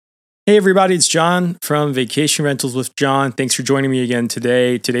Hey everybody, it's John from Vacation Rentals with John. Thanks for joining me again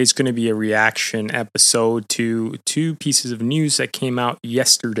today. Today's going to be a reaction episode to two pieces of news that came out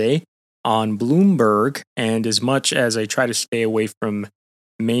yesterday on Bloomberg. And as much as I try to stay away from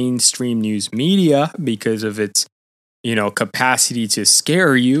mainstream news media because of its, capacity to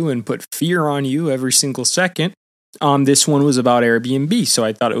scare you and put fear on you every single second, this one was about Airbnb. So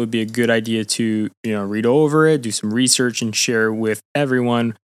I thought it would be a good idea to, read over it, do some research, and share with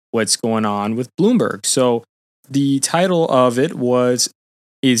everyone what's going on with Bloomberg. So the title of it was,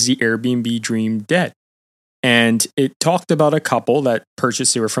 "Is the Airbnb Dream Dead?" And it talked about a couple that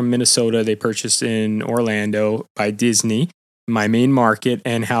purchased, they were from Minnesota, they purchased in Orlando by Disney, my main market,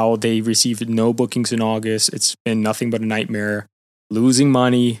 and how they received no bookings in August. It's been nothing but a nightmare, losing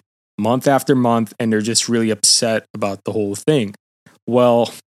money month after month, and they're just really upset about the whole thing.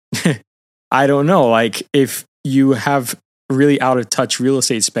 Well, I don't know, like if you have really out of touch real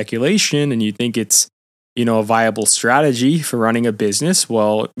estate speculation and you think it's, a viable strategy for running a business,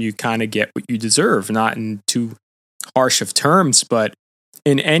 well, you kind of get what you deserve, not in too harsh of terms, but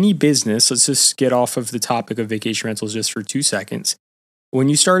in any business, let's just get off of the topic of vacation rentals just for 2 seconds. When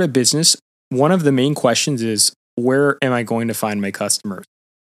you start a business, one of the main questions is, where am I going to find my customers?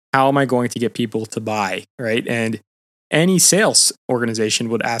 How am I going to get people to buy, right? And any sales organization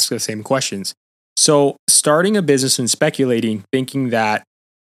would ask the same questions. So starting a business and speculating, thinking that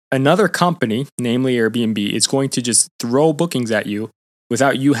another company, namely Airbnb, is going to just throw bookings at you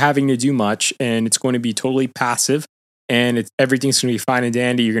without you having to do much, and it's going to be totally passive, and everything's going to be fine and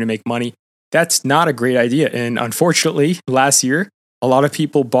dandy, you're going to make money. That's not a great idea. And unfortunately, last year, a lot of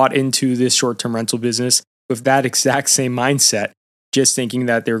people bought into this short-term rental business with that exact same mindset, just thinking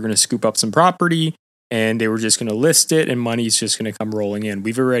that they were going to scoop up some property and they were just going to list it and money's just going to come rolling in.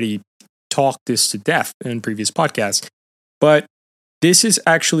 We've already talked this to death in previous podcasts, but this is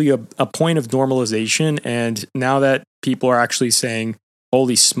actually a point of normalization. And now that people are actually saying,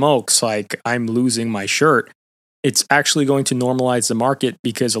 holy smokes, like I'm losing my shirt, it's actually going to normalize the market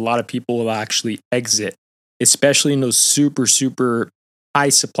because a lot of people will actually exit, especially in those super, super high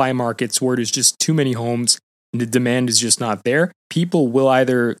supply markets where there's just too many homes and the demand is just not there. People will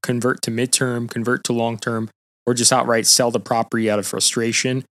either convert to midterm, convert to long-term, or just outright sell the property out of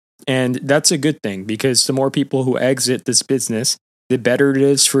frustration. And that's a good thing because the more people who exit this business, the better it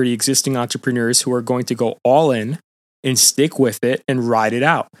is for the existing entrepreneurs who are going to go all in and stick with it and ride it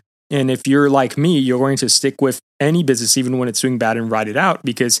out. And if you're like me, you're going to stick with any business, even when it's doing bad, and ride it out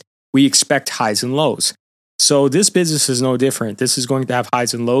because we expect highs and lows. So this business is no different. This is going to have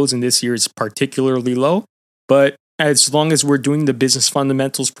highs and lows, and this year it's particularly low. But as long as we're doing the business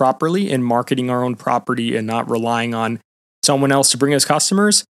fundamentals properly and marketing our own property and not relying on someone else to bring us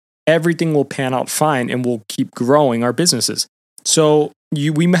customers, everything will pan out fine and we'll keep growing our businesses. So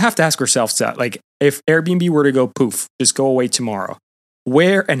we have to ask ourselves that, like, if Airbnb were to go poof, just go away tomorrow,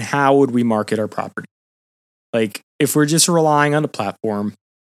 where and how would we market our property? Like, if we're just relying on the platform,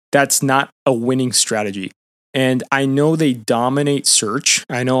 that's not a winning strategy. And I know they dominate search.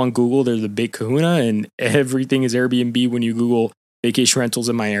 I know on Google, they're the big kahuna and everything is Airbnb when you Google vacation rentals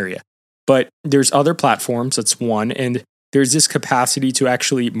in my area. But there's other platforms, that's one. And there's this capacity to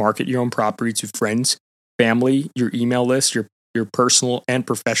actually market your own property to friends, family, your email list, your personal and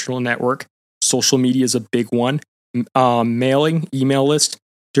professional network. Social media is a big one. Mailing, email list.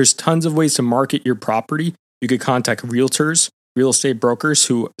 There's tons of ways to market your property. You could contact realtors, real estate brokers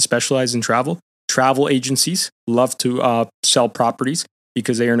who specialize in travel. Travel agencies love to sell properties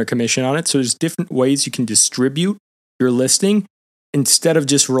because they earn a commission on it. So there's different ways you can distribute your listing instead of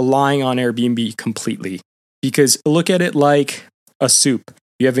just relying on Airbnb completely. Because look at it like a soup.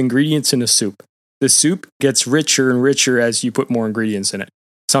 You have ingredients in a soup. The soup gets richer and richer as you put more ingredients in it.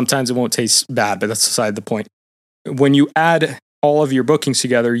 Sometimes it won't taste bad, but that's beside the point. When you add all of your bookings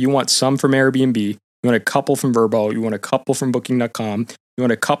together, you want some from Airbnb, you want a couple from Vrbo, you want a couple from Booking.com, you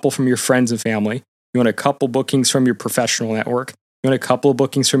want a couple from your friends and family, you want a couple bookings from your professional network, you want a couple of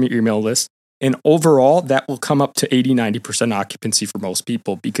bookings from your email list. And overall, that will come up to 80-90% occupancy for most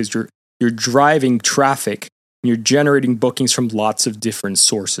people because you're driving traffic and you're generating bookings from lots of different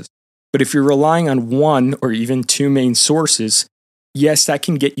sources. But if you're relying on one or even two main sources, yes, that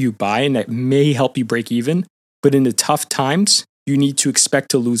can get you by and that may help you break even. But in the tough times, you need to expect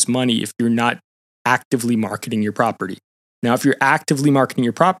to lose money if you're not actively marketing your property. Now, if you're actively marketing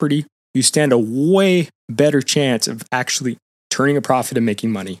your property, you stand a way better chance of actually turning a profit and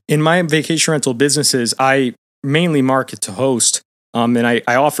making money. In my vacation rental businesses, I mainly market to host, and I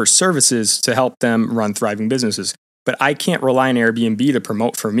offer services to help them run thriving businesses. But I can't rely on Airbnb to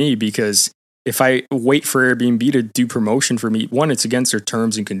promote for me because if I wait for Airbnb to do promotion for me, one, it's against their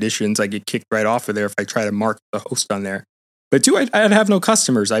terms and conditions. I get kicked right off of there if I try to mark the host on there. But two, I'd have no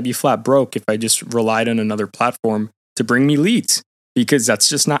customers. I'd be flat broke if I just relied on another platform to bring me leads, because that's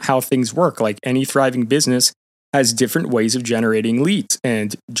just not how things work. Like any thriving business has different ways of generating leads,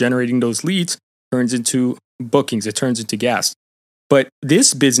 and generating those leads turns into bookings. It turns into guests. But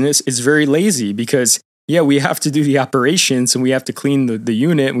this business is very lazy because, yeah, we have to do the operations and we have to clean the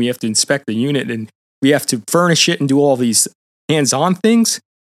unit and we have to inspect the unit and we have to furnish it and do all these hands-on things.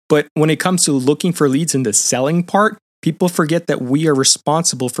 But when it comes to looking for leads in the selling part, people forget that we are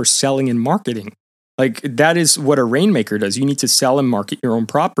responsible for selling and marketing. Like that is what a rainmaker does. You need to sell and market your own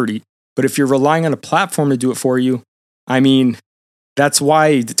property. But if you're relying on a platform to do it for you, I mean, that's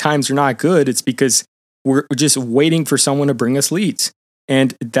why the times are not good. It's because we're just waiting for someone to bring us leads.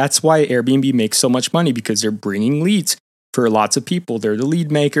 And that's why Airbnb makes so much money, because they're bringing leads for lots of people. They're the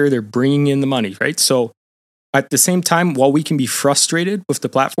lead maker. They're bringing in the money, right? So at the same time, while we can be frustrated with the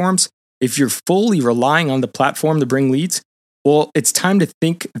platforms, if you're fully relying on the platform to bring leads, well, it's time to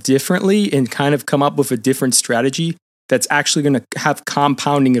think differently and kind of come up with a different strategy that's actually going to have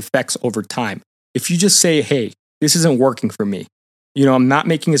compounding effects over time. If you just say, hey, this isn't working for me, I'm not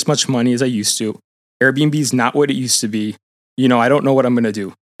making as much money as I used to. Airbnb is not what it used to be. I don't know what I'm going to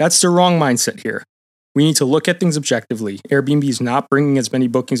do. That's the wrong mindset here. We need to look at things objectively. Airbnb is not bringing as many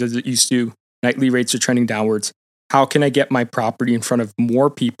bookings as it used to. Nightly rates are trending downwards. How can I get my property in front of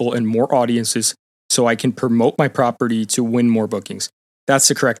more people and more audiences so I can promote my property to win more bookings? That's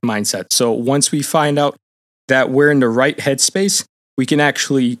the correct mindset. So once we find out that we're in the right headspace, we can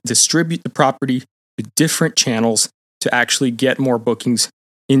actually distribute the property to different channels to actually get more bookings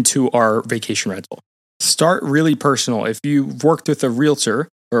into our vacation rental. Start really personal. If you've worked with a realtor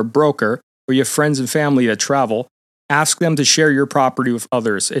or a broker, or you have friends and family that travel, ask them to share your property with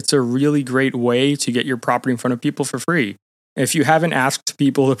others. It's a really great way to get your property in front of people for free. If you haven't asked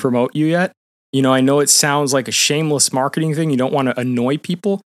people to promote you yet, I know it sounds like a shameless marketing thing. You don't want to annoy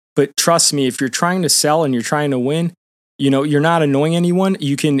people, but trust me, if you're trying to sell and you're trying to win, you're not annoying anyone.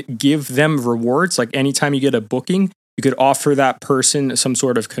 You can give them rewards. Like anytime you get a booking, you could offer that person some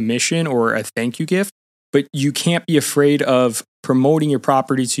sort of commission or a thank you gift. But you can't be afraid of promoting your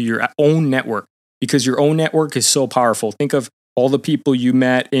property to your own network, because your own network is so powerful. Think of all the people you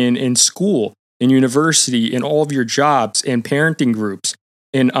met in school, in university, in all of your jobs, in parenting groups,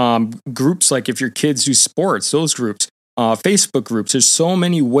 in groups like if your kids do sports, those groups, Facebook groups. There's so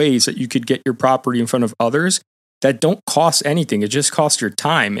many ways that you could get your property in front of others that don't cost anything. It just costs your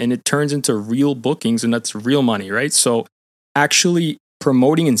time, and it turns into real bookings, and that's real money, right? So actually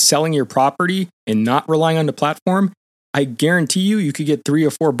promoting and selling your property and not relying on the platform, I guarantee you could get 3 or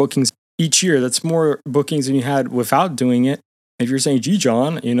 4 bookings each year. That's more bookings than you had without doing it. If you're saying, gee,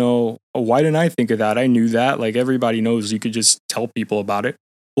 John, why didn't I think of that? I knew that. Like everybody knows you could just tell people about it.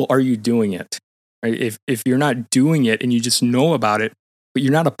 Well, are you doing it? Right? If you're not doing it and you just know about it, but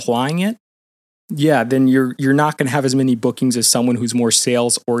you're not applying it, yeah, then you're not going to have as many bookings as someone who's more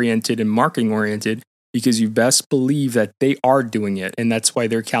sales oriented and marketing oriented, because you best believe that they are doing it, and that's why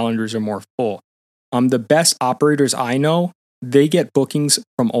their calendars are more full. The best operators I know, they get bookings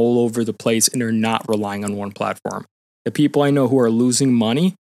from all over the place, and they're not relying on one platform. The people I know who are losing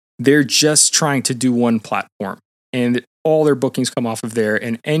money, they're just trying to do one platform, and all their bookings come off of there.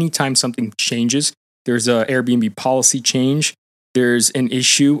 And anytime something changes, there's a Airbnb policy change, there's an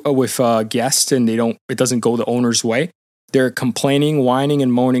issue with guests, and it doesn't go the owner's way, they're complaining, whining,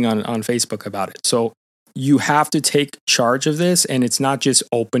 and moaning on Facebook about it. So you have to take charge of this, and it's not just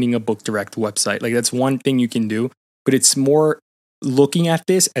opening a book direct website. Like that's one thing you can do, but it's more looking at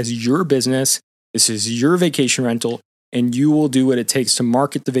this as your business. This is your vacation rental, and you will do what it takes to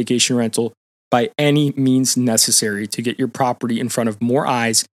market the vacation rental by any means necessary to get your property in front of more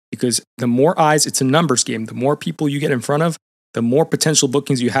eyes, because the more eyes, it's a numbers game. The more people you get in front of, the more potential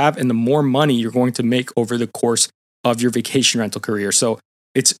bookings you have, and the more money you're going to make over the course of your vacation rental career. So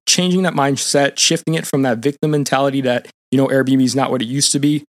it's changing that mindset, shifting it from that victim mentality that, Airbnb is not what it used to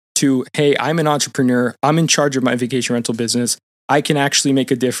be, to, hey, I'm an entrepreneur. I'm in charge of my vacation rental business. I can actually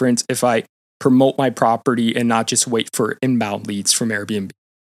make a difference if I promote my property and not just wait for inbound leads from Airbnb.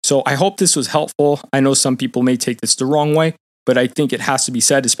 So I hope this was helpful. I know some people may take this the wrong way, but I think it has to be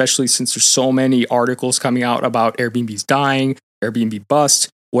said, especially since there's so many articles coming out about Airbnb's dying, Airbnb bust.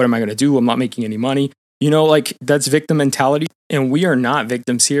 What am I going to do? I'm not making any money. That's victim mentality. And we are not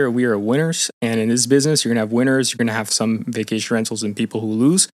victims here. We are winners. And in this business, you're going to have winners. You're going to have some vacation rentals and people who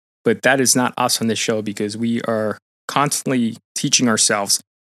lose. But that is not us on this show, because we are constantly teaching ourselves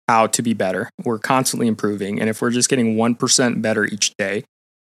how to be better. We're constantly improving. And if we're just getting 1% better each day,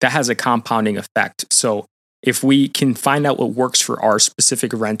 that has a compounding effect. So if we can find out what works for our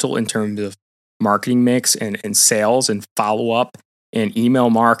specific rental in terms of marketing mix and sales and follow up and email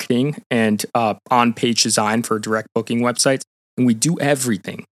marketing and on-page design for direct booking websites, and we do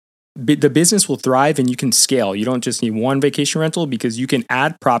everything, the business will thrive and you can scale. You don't just need one vacation rental because you can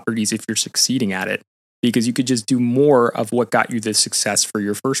add properties if you're succeeding at it, because you could just do more of what got you the success for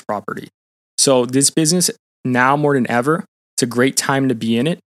your first property. So this business, now more than ever, it's a great time to be in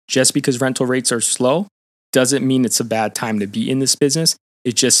it. Just because rental rates are slow doesn't mean it's a bad time to be in this business.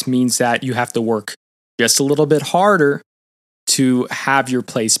 It just means that you have to work just a little bit harder to have your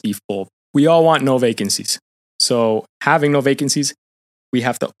place be full. We all want no vacancies. So having no vacancies, we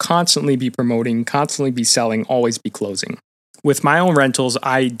have to constantly be promoting, constantly be selling, always be closing. With my own rentals,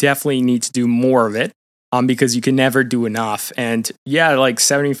 I definitely need to do more of it because you can never do enough. And yeah, like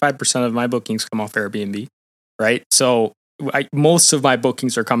 75% of my bookings come off Airbnb, right? So most of my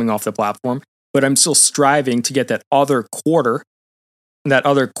bookings are coming off the platform, but I'm still striving to get that other quarter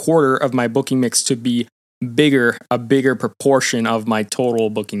of my booking mix to be a bigger proportion of my total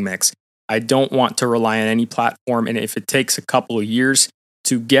booking mix. I don't want to rely on any platform. And if it takes a couple of years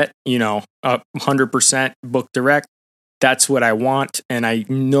to get, 100% book direct, that's what I want. And I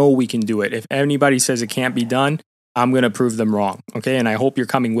know we can do it. If anybody says it can't be done, I'm going to prove them wrong. Okay. And I hope you're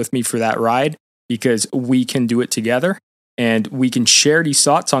coming with me for that ride, because we can do it together and we can share these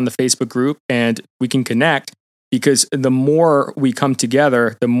thoughts on the Facebook group and we can connect, because the more we come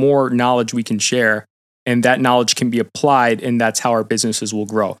together, the more knowledge we can share, and that knowledge can be applied, and that's how our businesses will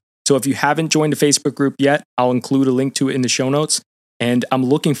grow. So if you haven't joined the Facebook group yet, I'll include a link to it in the show notes. And I'm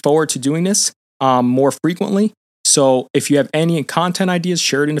looking forward to doing this more frequently. So if you have any content ideas,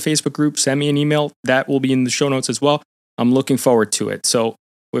 share it in the Facebook group, send me an email. That will be in the show notes as well. I'm looking forward to it. So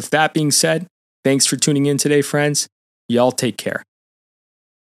with that being said, thanks for tuning in today, friends. Y'all take care.